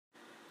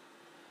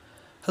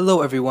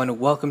Hello everyone,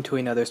 welcome to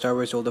another Star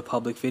Wars Old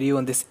Republic video,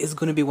 and this is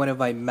going to be one of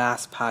my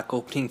mass pack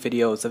opening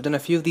videos. I've done a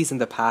few of these in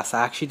the past.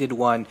 I actually did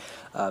one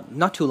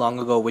not too long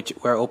ago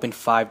where I opened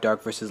 5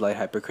 Dark vs. Light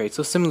Hypercrates,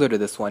 so similar to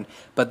this one,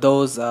 but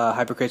those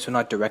Hypercrates were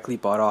not directly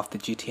bought off the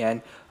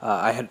GTN.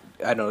 I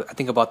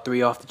think about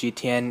 3 off the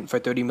GTN for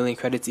 30 million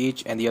credits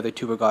each, and the other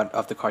 2 were got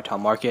off the Cartel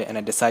market, and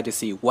I decided to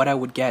see what I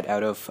would get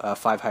out of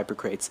 5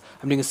 Hypercrates.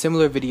 I'm doing a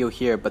similar video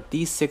here, but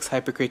these 6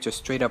 Hypercrates are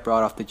straight up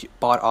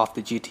bought off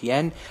the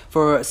GTN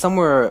for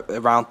somewhere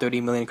around 30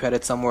 million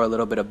credits, somewhere a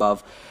little bit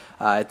above.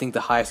 I think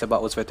the highest I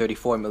bought was for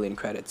 34 million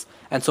credits.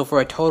 And so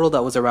for a total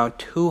that was around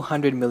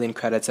 200 million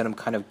credits that I'm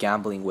kind of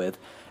gambling with.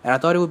 And I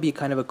thought it would be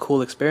kind of a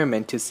cool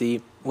experiment to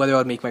see whether I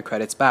would make my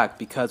credits back,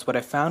 because what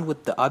I found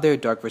with the other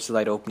Dark vs.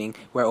 Light opening,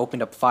 where I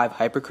opened up 5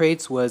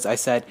 Hypercrates, was I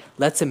said,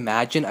 let's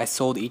imagine I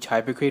sold each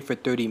Hypercrate for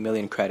 30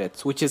 million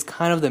credits, which is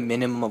kind of the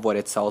minimum of what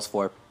it sells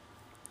for.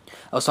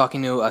 I was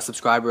talking to a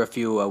subscriber a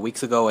few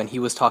weeks ago, and he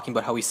was talking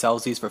about how he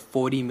sells these for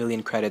 40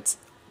 million credits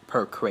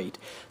per crate.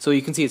 So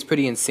you can see it's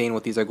pretty insane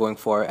what these are going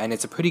for, and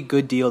it's a pretty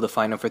good deal to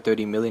find them for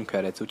 30 million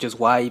credits, which is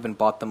why I even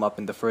bought them up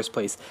in the first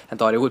place and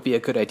thought it would be a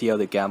good idea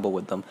to gamble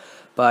with them.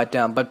 But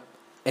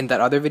in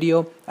that other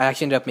video, I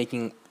actually ended up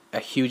making a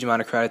huge amount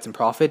of credits and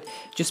profit,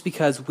 just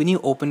because when you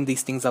open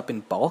these things up in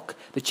bulk,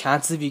 the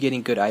chances of you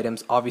getting good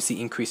items obviously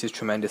increases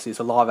tremendously. It's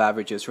a law of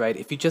averages, right?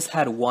 If you just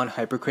had one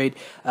Hypercrate,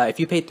 if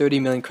you paid 30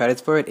 million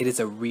credits for it, it is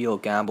a real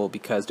gamble,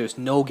 because there's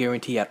no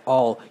guarantee at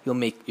all you'll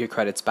make your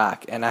credits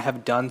back. And I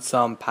have done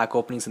some pack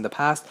openings in the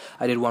past.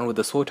 I did one with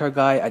the SWTOR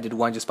guy, I did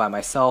one just by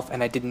myself,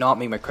 and I did not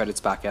make my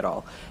credits back at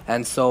all.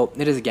 And so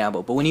it is a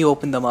gamble. But when you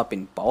open them up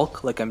in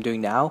bulk, like I'm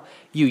doing now,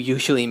 you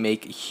usually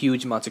make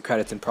huge amounts of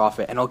credits and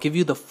profit. And I'll give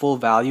you the full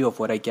value of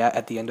what I get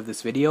at the end of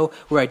this video,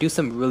 where I do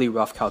some really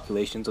rough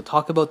calculations. We'll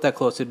talk about that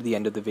closer to the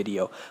end of the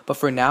video. But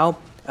for now,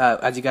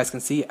 as you guys can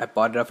see, I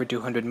bought it up for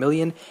 200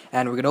 million,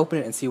 and we're going to open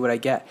it and see what I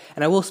get.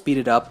 And I will speed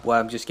it up while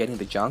I'm just getting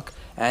the junk,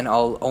 and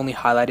I'll only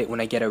highlight it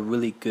when I get a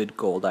really good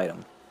gold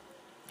item.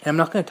 And I'm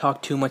not going to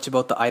talk too much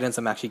about the items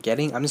I'm actually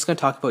getting. I'm just going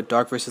to talk about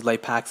Dark vs.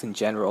 Light packs in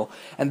general.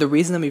 And the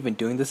reason I'm even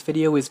doing this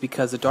video is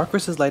because the Dark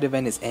vs. Light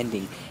event is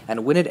ending.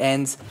 And when it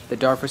ends, the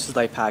Dark vs.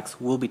 Light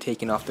packs will be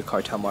taken off the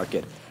Cartel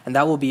market. And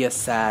that will be a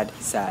sad,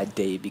 sad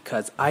day,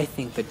 because I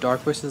think the Dark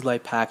vs.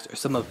 Light packs are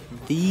some of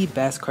the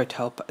best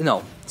Cartel...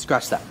 No,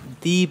 scratch that.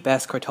 The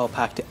best Cartel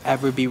pack to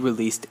ever be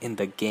released in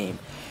the game.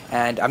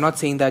 And I'm not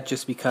saying that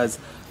just because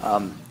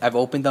I've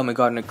opened them and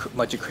gotten a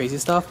bunch of crazy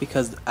stuff,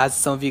 because as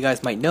some of you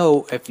guys might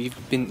know, if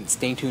you've been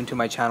staying tuned to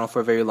my channel for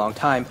a very long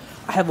time,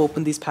 I have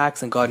opened these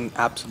packs and gotten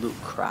absolute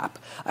crap.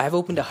 I have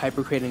opened a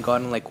Hypercrate and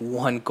gotten like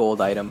 1 gold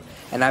item,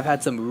 and I've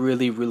had some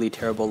really, really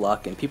terrible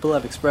luck, and people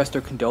have expressed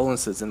their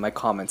condolences in my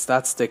comments.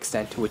 That's the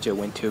extent to which it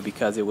went to,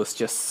 because it was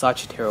just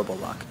such terrible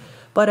luck.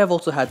 But I've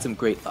also had some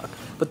great luck.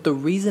 But the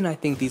reason I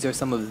think these are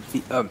some of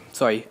the,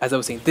 as I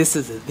was saying, this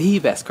is the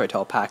best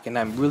Cartel pack, and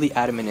I'm really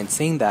adamant in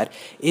saying that,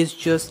 is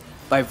just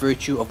by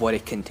virtue of what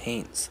it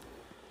contains.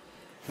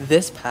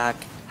 This pack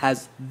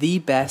has the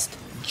best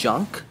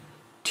junk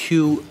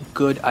to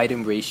good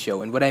item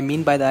ratio, and what I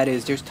mean by that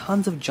is there's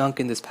tons of junk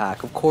in this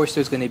pack. Of course,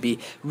 there's going to be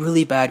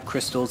really bad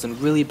crystals and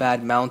really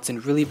bad mounts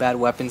and really bad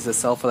weapons that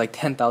sell for like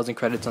 10,000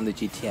 credits on the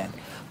GTN.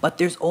 But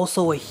there's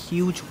also a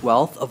huge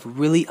wealth of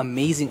really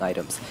amazing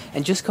items.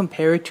 And just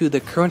compare it to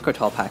the current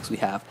Cartel packs we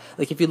have.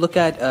 Like if you look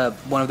at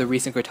one of the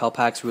recent Cartel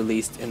packs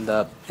released in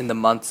the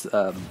months,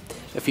 a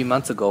few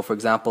months ago, for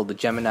example, the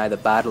Gemini, the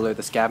Battler,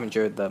 the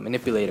Scavenger, the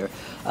Manipulator,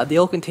 they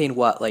all contain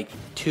what, like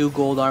 2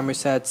 gold armor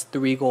sets,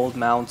 3 gold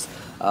mounts,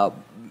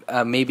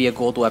 maybe a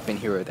gold weapon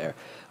here or there,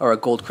 or a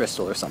gold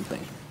crystal or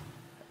something.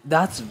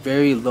 That's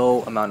very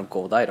low amount of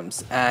gold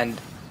items, and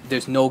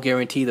there's no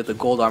guarantee that the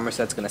gold armor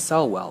set's going to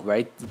sell well,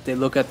 right? They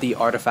look at the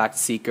Artifact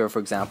Seeker, for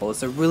example.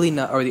 It's a really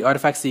or the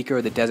Artifact Seeker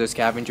or the Desert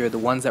Scavenger, the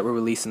ones that were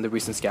released in the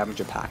recent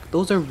Scavenger pack.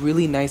 Those are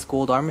really nice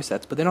gold armor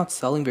sets, but they're not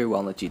selling very well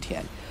in the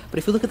GTN. But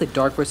if you look at the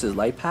Dark vs.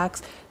 Light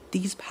packs,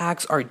 these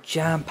packs are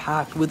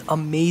jam-packed with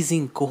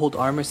amazing gold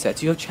armor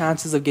sets. You have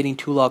chances of getting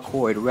Tulok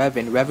Horde,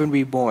 Revan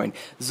Reborn,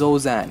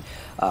 Zozan.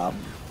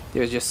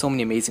 There's just so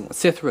many amazing ones.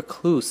 Sith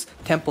Recluse,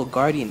 Temple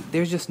Guardian.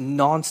 There's just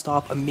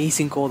non-stop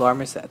amazing gold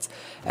armor sets.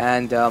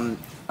 And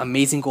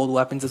amazing gold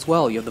weapons as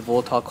well. You have the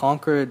Volatile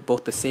Conqueror,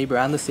 both the Saber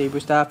and the Saber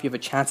Staff. You have a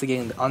chance of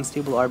getting the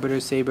Unstable Arbiter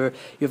Saber.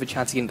 You have a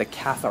chance of getting the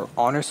Cathar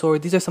Honor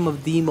Sword. These are some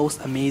of the most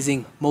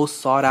amazing,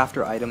 most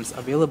sought-after items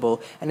available.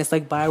 And it's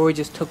like BioWare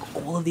just took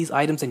all of these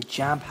items and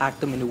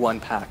jam-packed them into one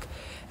pack.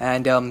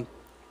 And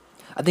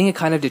I think it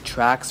kind of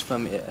detracts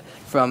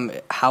from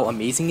how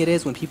amazing it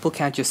is when people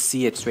can't just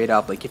see it straight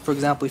up. Like, if, for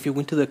example, if you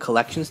went to the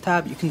Collections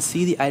tab, you can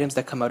see the items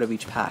that come out of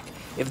each pack.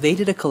 If they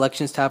did a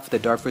Collections tab for the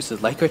Dark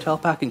vs. Light Cartel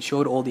pack and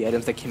showed all the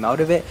items that came out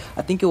of it,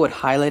 I think it would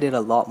highlight it a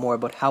lot more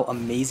about how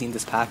amazing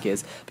this pack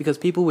is, because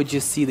people would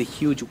just see the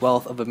huge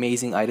wealth of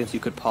amazing items you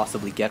could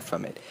possibly get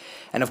from it.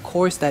 And of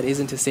course, that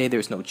isn't to say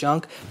there's no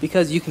junk,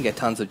 because you can get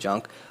tons of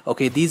junk.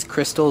 Okay, these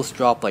crystals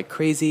drop like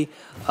crazy,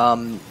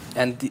 and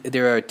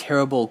there are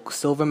terrible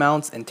silver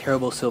mounts and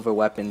terrible silver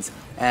weapons,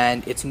 and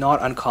and it's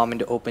not uncommon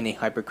to open a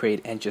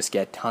Hypercrate and just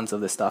get tons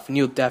of this stuff. And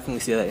you'll definitely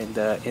see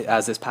that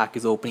as this pack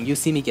is opening. You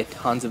see me get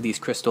tons of these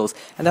crystals,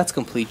 and that's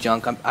complete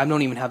junk. I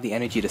don't even have the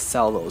energy to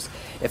sell those.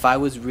 If I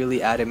was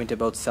really adamant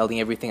about selling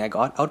everything I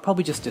got, I would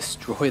probably just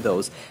destroy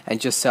those and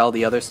just sell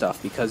the other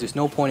stuff, because there's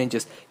no point in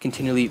just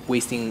continually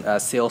wasting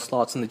sales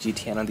slots on the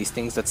GTN on these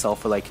things that sell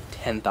for like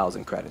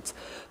 10,000 credits.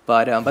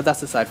 But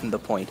that's aside from the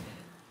point.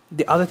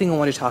 The other thing I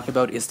want to talk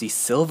about is the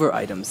silver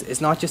items. It's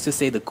not just to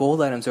say the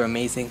gold items are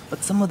amazing,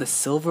 but some of the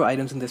silver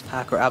items in this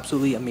pack are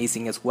absolutely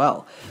amazing as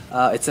well.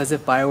 It's as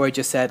if BioWare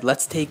just said,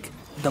 let's take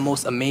the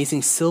most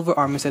amazing silver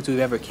armor sets we've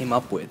ever came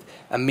up with.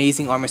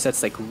 Amazing armor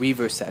sets like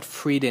Reaver Set,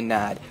 Frieden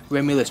Nad,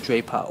 Remulus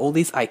Drapa, all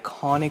these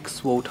iconic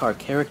SWTOR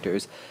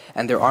characters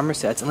and their armor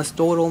sets, and let's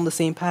throw it all in the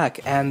same pack.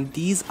 And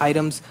these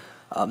items,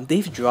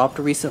 they've dropped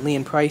recently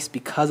in price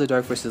because the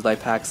Dark vs. Light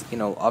packs,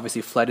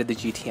 obviously flooded the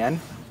GTN.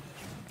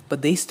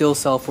 But they still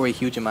sell for a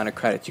huge amount of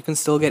credits. You can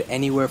still get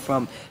anywhere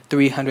from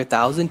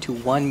 300,000 to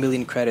 1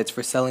 million credits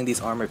for selling these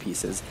armor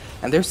pieces.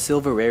 And they're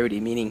silver rarity,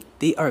 meaning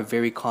they are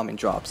very common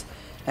drops.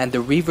 And the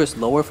Reverse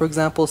Lower, for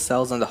example,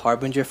 sells on the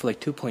Harbinger for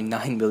like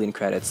 2.9 million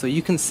credits. So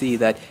you can see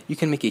that you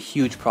can make a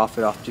huge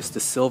profit off just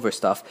the silver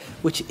stuff,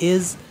 which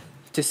is,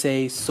 to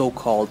say,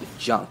 so-called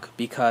junk,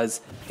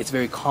 because it's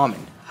very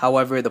common.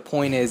 However, the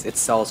point is it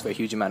sells for a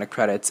huge amount of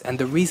credits, and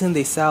the reason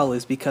they sell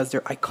is because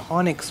they're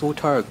iconic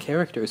SWTOR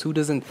characters. Who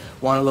doesn't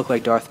want to look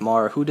like Darth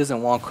Maul? Who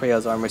doesn't want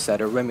Krea's armor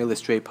set, or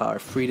Remulus Drapa, or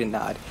Frieden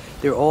Nad?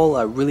 They're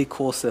all really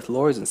cool Sith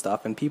lords and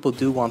stuff, and people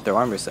do want their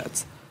armor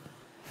sets.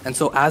 And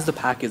so as the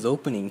pack is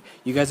opening,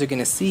 you guys are going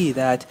to see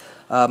that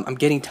I'm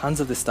getting tons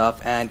of this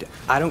stuff, and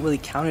I don't really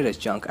count it as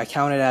junk. I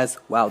count it as,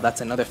 wow, that's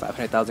another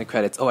 500,000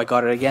 credits. Oh, I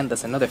got it again,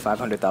 that's another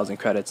 500,000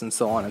 credits, and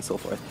so on and so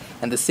forth.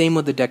 And the same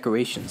with the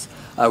decorations.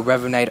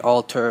 Revenite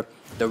Altar,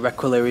 the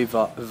Requilary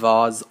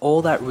Vase,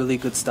 all that really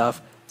good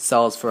stuff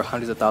sells for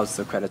hundreds of thousands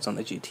of credits on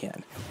the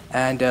GTN.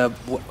 And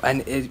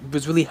it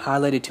was really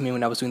highlighted to me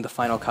when I was doing the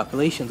final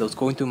calculations. I was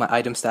going through my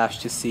item stash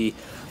to see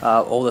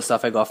all the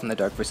stuff I got from the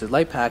Dark vs.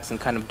 Light packs,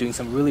 and kind of doing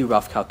some really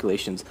rough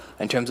calculations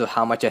in terms of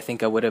how much I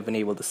think I would have been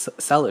able to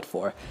sell it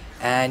for.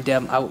 And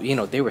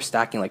they were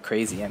stacking like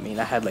crazy. I mean,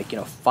 I had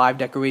 5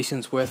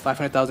 decorations worth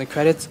 500,000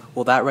 credits.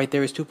 Well, that right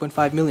there is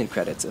 2.5 million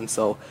credits, and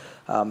so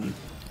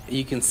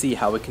you can see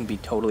how it can be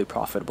totally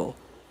profitable.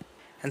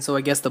 And so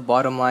I guess the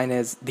bottom line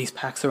is these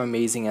packs are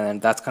amazing,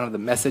 and that's kind of the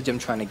message I'm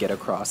trying to get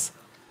across.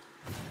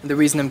 And the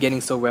reason I'm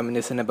getting so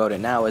reminiscent about it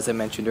now, as I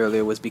mentioned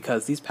earlier, was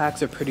because these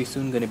packs are pretty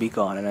soon going to be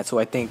gone, and so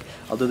I think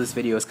I'll do this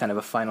video as kind of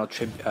a final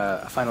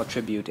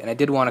tribute. And I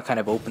did want to kind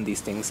of open these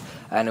things,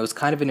 and it was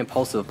kind of an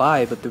impulsive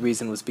buy, but the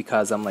reason was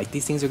because I'm like,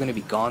 these things are going to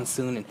be gone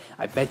soon, and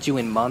I bet you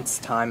in months'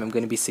 time I'm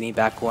going to be sitting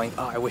back going,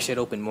 oh, I wish I'd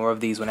opened more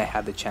of these when I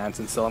had the chance,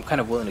 and so I'm kind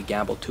of willing to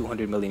gamble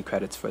 200 million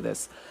credits for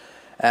this.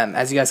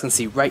 As you guys can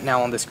see right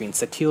now on the screen,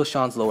 Satele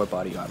Shan's lower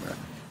body armor.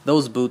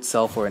 Those boots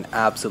sell for an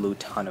absolute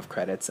ton of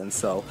credits, and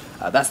so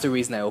that's the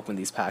reason I opened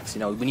these packs.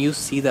 When you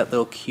see that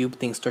little cube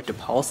thing start to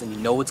pulse and you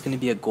know it's going to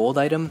be a gold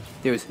item,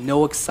 there's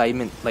no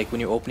excitement like when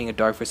you're opening a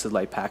Dark vs.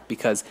 Light pack,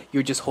 because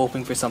you're just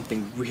hoping for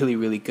something really,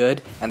 really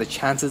good, and the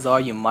chances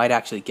are you might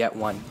actually get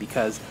one,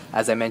 because,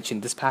 as I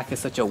mentioned, this pack is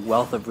such a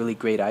wealth of really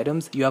great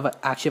items. You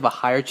actually have a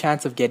higher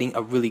chance of getting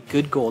a really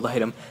good gold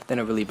item than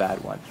a really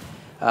bad one.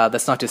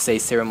 That's not to say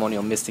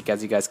Ceremonial Mystic,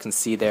 as you guys can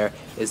see there,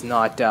 is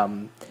not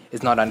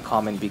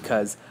uncommon,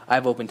 because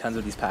I've opened tons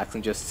of these packs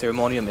and just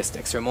Ceremonial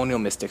Mystic, Ceremonial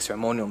Mystic,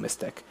 Ceremonial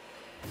Mystic.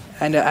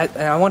 And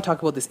I want to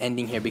talk about this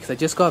ending here, because I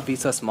just got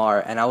Visas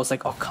Mar, and I was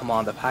like, oh come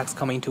on, the pack's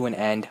coming to an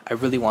end, I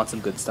really want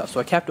some good stuff. So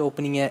I kept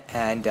opening it,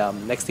 and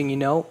next thing you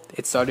know,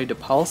 it started to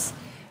pulse,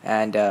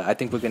 and I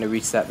think we're going to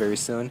reach that very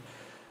soon.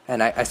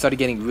 And I started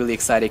getting really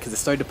excited because it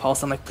started to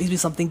pulse. I'm like, please be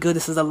something good.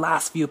 This is the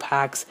last few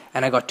packs.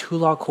 And I got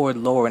Tulak Horde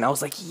lower, and I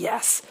was like,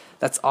 yes,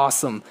 that's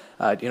awesome.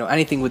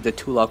 Anything with the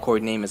Tulak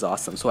Horde name is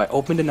awesome. So I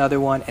opened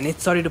another one, and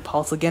it started to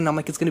pulse again. I'm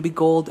like, it's going to be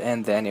gold.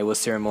 And then it was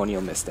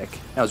Ceremonial Mystic.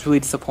 And I was really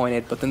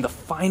disappointed. But then the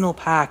final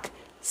pack,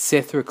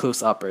 Sith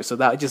Recluse Upper. So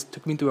that just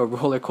took me through a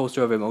roller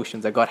coaster of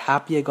emotions. I got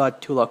happy I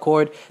got Tulak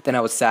Horde. Then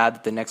I was sad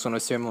that the next one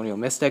was Ceremonial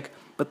Mystic.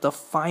 But the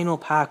final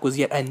pack was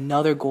yet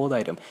another gold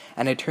item,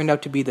 and it turned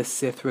out to be the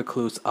Sith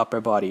Recluse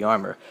upper body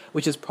armor,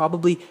 which is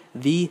probably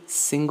the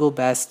single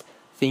best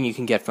thing you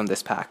can get from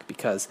this pack,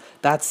 because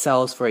that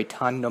sells for a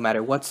ton no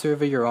matter what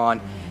server you're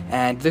on.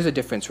 And there's a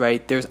difference,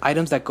 right? There's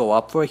items that go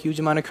up for a huge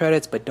amount of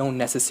credits but don't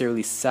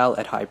necessarily sell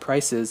at high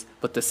prices,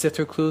 but the Sith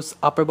Recluse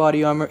upper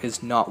body armor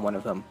is not one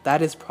of them.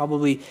 That is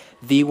probably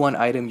the one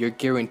item you're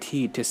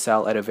guaranteed to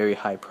sell at a very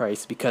high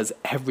price, because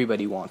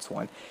everybody wants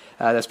one.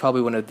 That's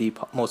probably one of the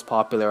most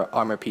popular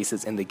armor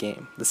pieces in the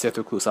game, the Sith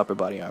Recluse upper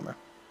body armor.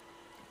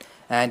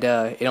 And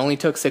it only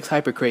took 6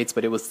 Hypercrates,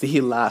 but it was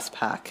the last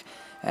pack.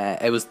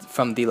 It was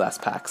from the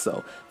last pack,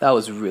 so that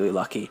was really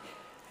lucky.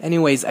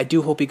 Anyways, I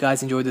do hope you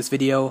guys enjoyed this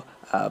video.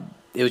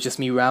 It was just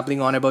me rambling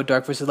on about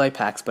Dark vs. Light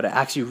packs, but I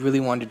actually really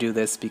wanted to do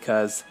this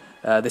because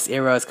this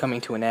era is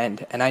coming to an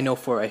end, and I know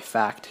for a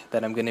fact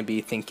that I'm going to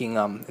be thinking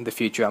in the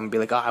future, I'm going to be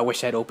like, oh, I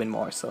wish I'd opened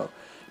more. So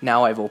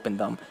now I've opened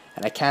them,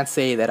 and I can't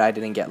say that I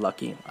didn't get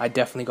lucky. I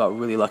definitely got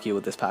really lucky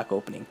with this pack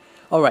opening.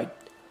 Alright,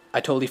 I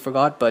totally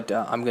forgot, but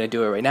I'm going to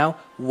do it right now.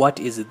 What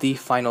is the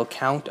final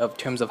count of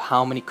terms of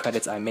how many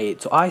credits I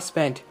made? So I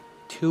spent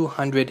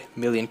 200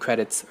 million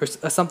credits,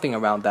 or something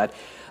around that,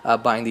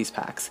 buying these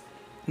packs.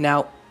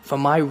 Now,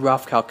 from my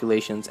rough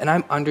calculations, and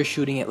I'm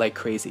undershooting it like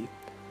crazy,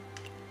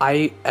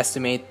 I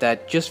estimate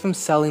that just from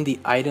selling the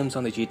items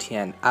on the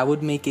GTN, I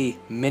would make a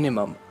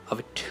minimum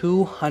of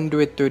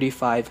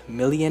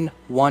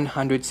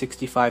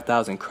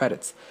 235,165,000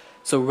 credits.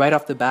 So right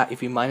off the bat,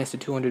 if you minus the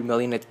 200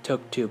 million it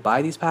took to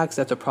buy these packs,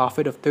 that's a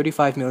profit of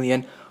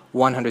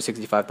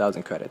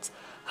 35,165,000 credits.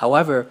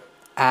 However,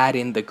 add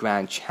in the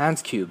grand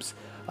chance cubes,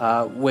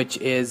 which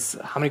is,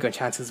 how many grand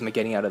chances am I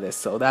getting out of this?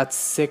 So that's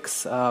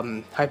 6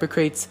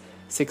 Hypercrates,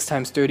 6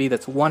 times 30,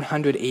 that's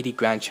 180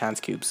 grand chance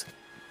cubes.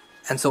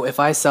 And so if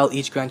I sell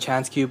each grand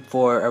chance cube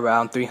for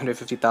around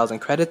 350,000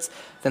 credits,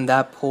 then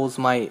that pulls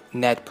my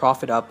net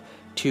profit up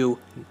to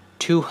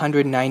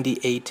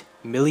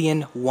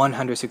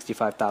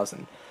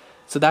 298,165,000.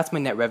 So that's my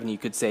net revenue, you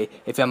could say.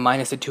 If I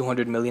minus the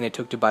 200 million it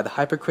took to buy the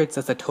Hypercrates,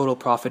 that's a total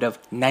profit of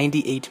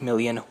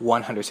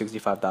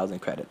 98,165,000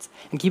 credits.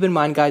 And keep in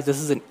mind, guys, this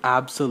is an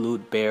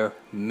absolute bare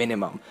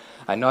minimum,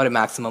 not a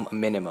maximum, a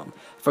minimum.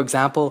 For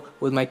example,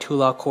 with my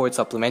 2-law cord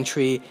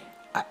supplementary,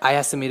 I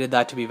estimated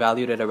that to be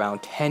valued at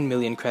around 10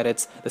 million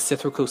credits. The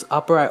Sith Recluse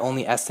Upper I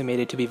only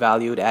estimated to be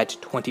valued at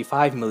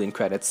 25 million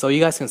credits. So you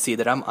guys can see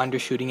that I'm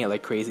undershooting it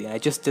like crazy, and I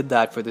just did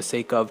that for the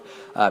sake of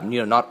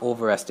not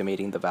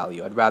overestimating the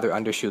value. I'd rather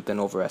undershoot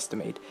than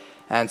overestimate.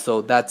 And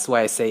so that's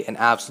why I say an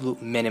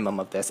absolute minimum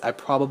of this. I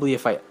probably,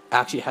 if I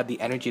actually had the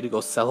energy to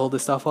go sell all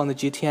this stuff on the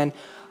GTN,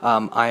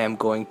 I am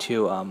going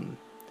to,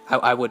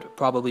 I would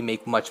probably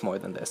make much more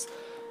than this.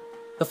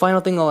 The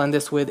final thing I'll end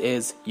this with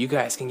is you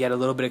guys can get a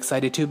little bit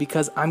excited too,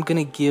 because I'm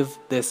going to give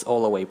this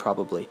all away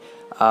probably.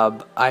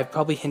 I've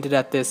probably hinted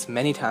at this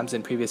many times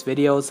in previous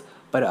videos,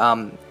 but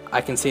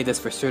I can say this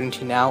for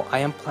certainty now. I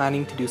am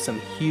planning to do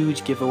some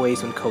huge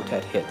giveaways when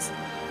Kotet hits.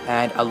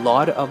 And a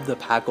lot of the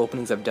pack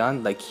openings I've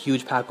done, like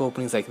huge pack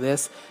openings like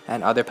this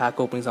and other pack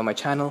openings on my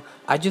channel,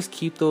 I just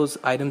keep those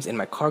items in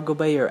my cargo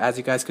bay, or as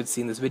you guys could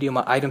see in this video,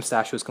 my item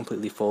stash was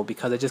completely full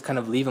because I just kind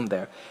of leave them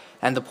there.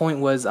 And the point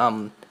was,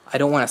 I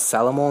don't want to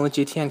sell them all on the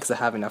GTN because I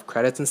have enough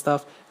credits and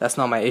stuff. That's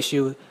not my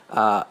issue.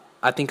 I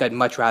think I'd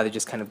much rather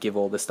just kind of give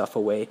all this stuff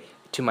away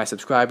to my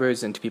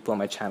subscribers and to people on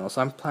my channel.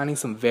 So I'm planning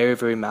some very,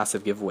 very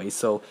massive giveaways.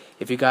 So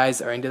if you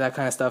guys are into that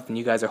kind of stuff and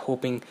you guys are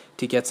hoping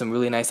to get some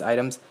really nice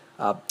items,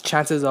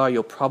 chances are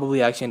you'll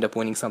probably actually end up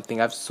winning something.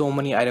 I have so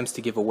many items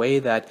to give away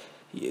that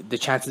the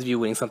chances of you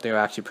winning something are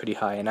actually pretty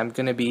high, and I'm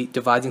going to be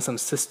devising some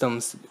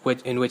systems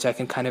in which I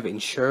can kind of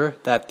ensure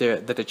that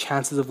the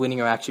chances of winning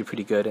are actually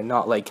pretty good, and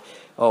not like,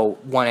 oh,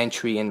 one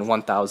entry in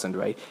 1,000,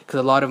 right? Because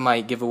a lot of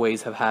my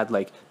giveaways have had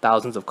like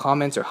thousands of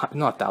comments, or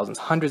not thousands,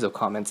 hundreds of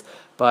comments,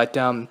 but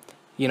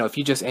if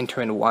you just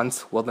enter in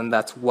once, well then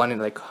that's one in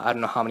like I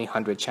don't know how many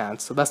hundred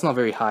chance, so that's not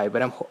very high.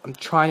 But I'm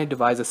trying to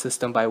devise a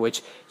system by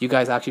which you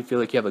guys actually feel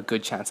like you have a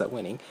good chance at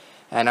winning,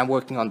 and I'm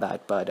working on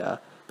that.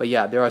 But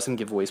yeah, there are some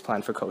giveaways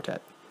planned for Kotet.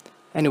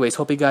 Anyways,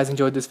 hope you guys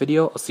enjoyed this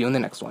video. I'll see you in the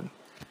next one.